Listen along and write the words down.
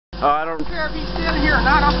I don't care if he's still here or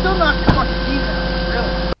not. I'm still not your fucking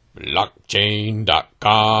email. Really.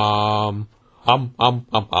 Blockchain.com.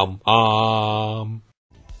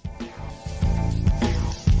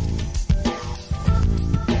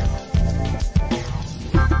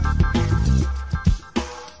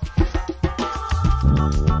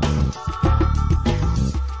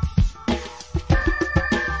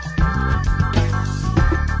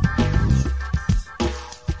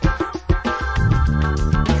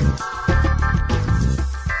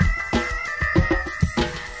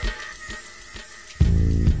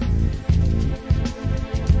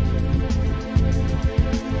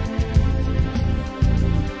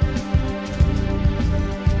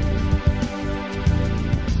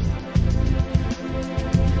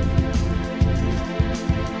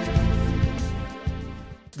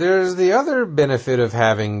 There's the other benefit of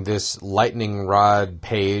having this lightning rod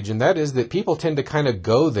page, and that is that people tend to kind of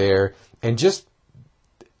go there and just,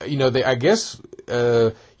 I guess,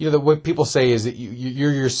 what people say is that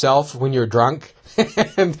you're yourself when you're drunk,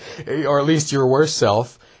 or at least your worst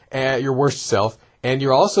self, and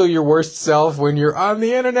you're also your worst self when you're on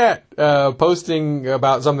the internet, posting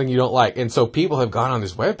about something you don't like. And so people have gone on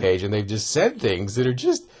this webpage and they've just said things that are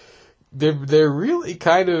just, they're really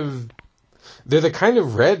kind of, they're the kind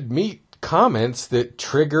of red meat comments that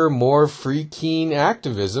trigger more Free Keene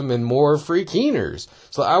activism and more Free Keeners.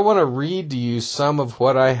 So I want to read to you some of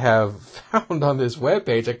what I have found on this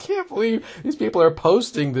webpage. I can't believe these people are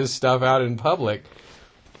posting this stuff out in public.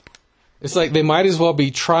 It's like they might as well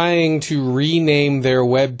be trying to rename their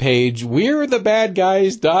webpage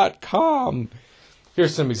we'rethebadguys.com.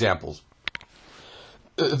 Here's some examples.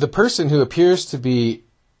 The person who appears to be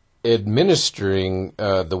administering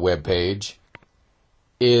the webpage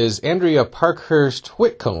is Andrea Parkhurst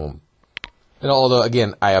Whitcomb. And although,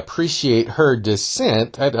 again, I appreciate her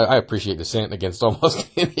dissent, I appreciate dissent against almost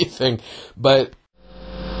anything, but...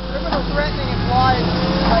 Criminal threatening implies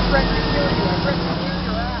I threaten to kill you, I threaten to kick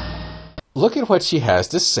your ass. Look at what she has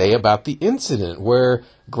to say about the incident where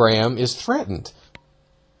Graham is threatened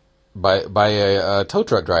by a tow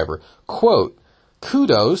truck driver. Quote,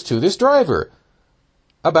 "Kudos to this driver.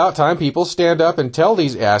 About time people stand up and tell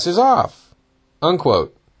these asses off."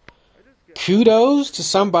 Unquote. Kudos to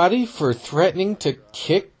somebody for threatening to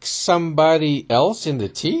kick somebody else in the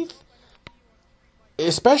teeth?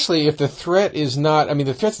 Especially if the threat is not,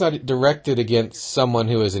 the threat's not directed against someone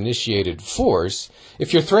who has initiated force.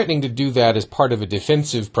 If you're threatening to do that as part of a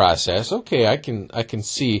defensive process, okay, I can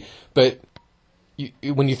see. But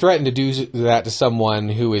when you threaten to do that to someone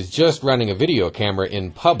who is just running a video camera in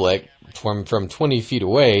public from 20 feet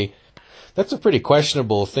away, that's a pretty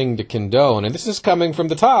questionable thing to condone. And this is coming from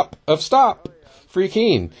the top of Stop Free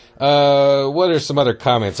Keene. What are some other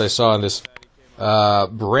comments I saw on this?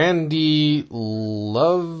 Brandy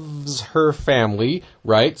Loves Her Family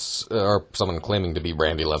writes, or someone claiming to be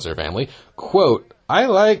Brandy Loves Her Family, quote, "I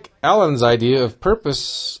like Alan's idea of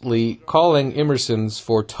purposely calling Emerson's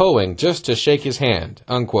for towing just to shake his hand."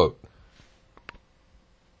 Unquote.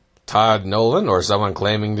 Todd Nolan, or someone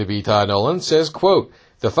claiming to be Todd Nolan, says, quote,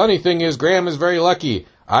 "The funny thing is Graham is very lucky.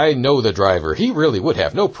 I know the driver. He really would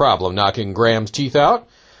have no problem knocking Graham's teeth out.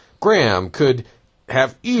 Graham could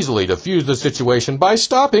have easily diffused the situation by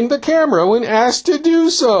stopping the camera when asked to do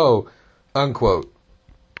so." Unquote.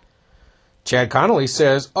 Chad Connolly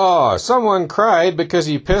says, "Oh, someone cried because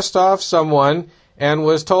he pissed off someone and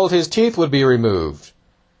was told his teeth would be removed."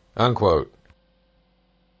 Unquote.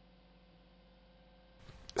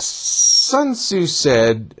 Sun Tzu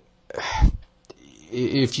said,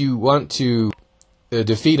 if you want to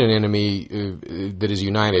defeat an enemy that is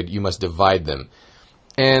united, you must divide them.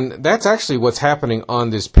 And that's actually what's happening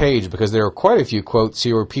on this page, because there are quite a few quotes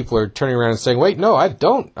here where people are turning around and saying, wait, no, I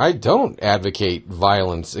don't advocate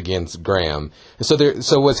violence against Graham. And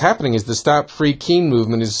so what's happening is the Stop Free Keene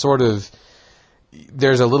movement is sort of,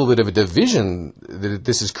 there's a little bit of a division that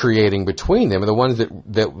this is creating between them, and the ones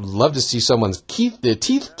that love to see someone's teeth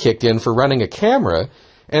kicked in for running a camera,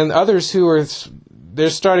 and others who are, they're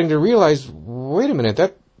starting to realize, wait a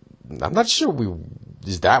minute, I'm not sure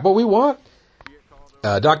is that what we want?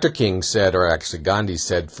 Dr. King said, or actually Gandhi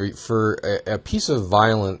said, for a piece of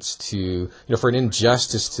violence to, for an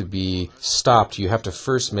injustice to be stopped, you have to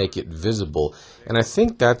first make it visible. And I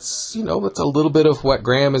think that's, that's a little bit of what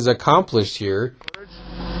Graham has accomplished here.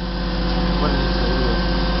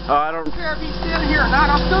 I don't care if he's still here or not.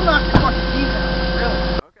 I'm still not your fucking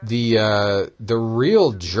email. Really. The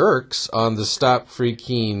real jerks on the Stop Free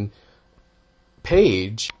Keene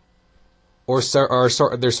page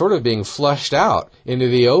they're sort of being flushed out into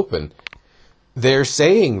the open. they're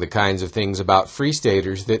saying the kinds of things about free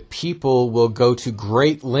staters that people will go to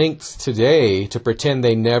great lengths today to pretend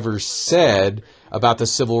they never said about the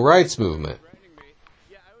civil rights movement.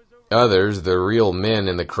 Others, the real men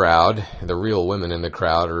in the crowd, the real women in the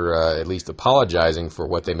crowd, are at least apologizing for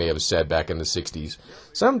what they may have said back in the 60s.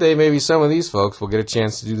 Someday, maybe some of these folks will get a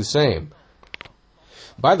chance to do the same.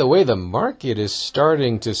 By the way, the market is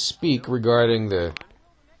starting to speak regarding the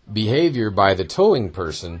behavior by the towing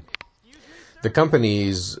person. The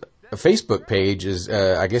company's Facebook page is,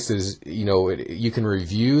 you can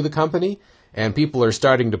review the company, and people are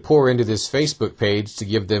starting to pour into this Facebook page to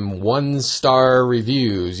give them 1-star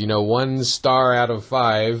reviews, 1 star out of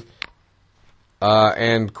 5,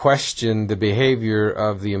 and question the behavior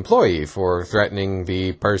of the employee for threatening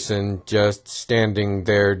the person just standing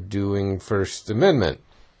there doing First Amendment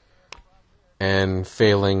and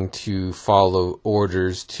failing to follow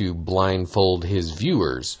orders to blindfold his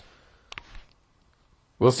viewers.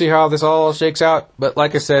 We'll see how this all shakes out, but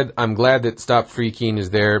like I said, I'm glad that Stop Free Keene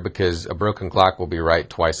is there, because a broken clock will be right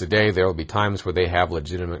twice a day. There will be times where they have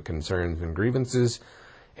legitimate concerns and grievances,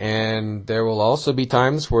 and there will also be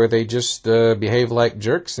times where they just behave like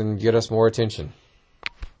jerks and get us more attention.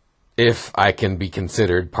 If I can be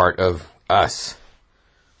considered part of us.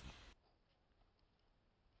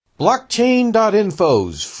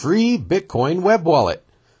 Blockchain.info's free Bitcoin web wallet,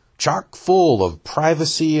 chock full of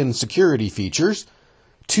privacy and security features,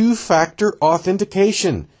 2-factor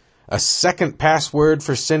authentication, a second password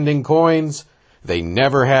for sending coins. They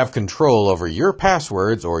never have control over your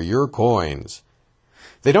passwords or your coins.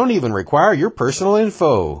 They don't even require your personal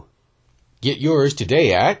info. Get yours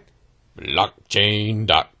today at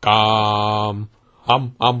blockchain.com.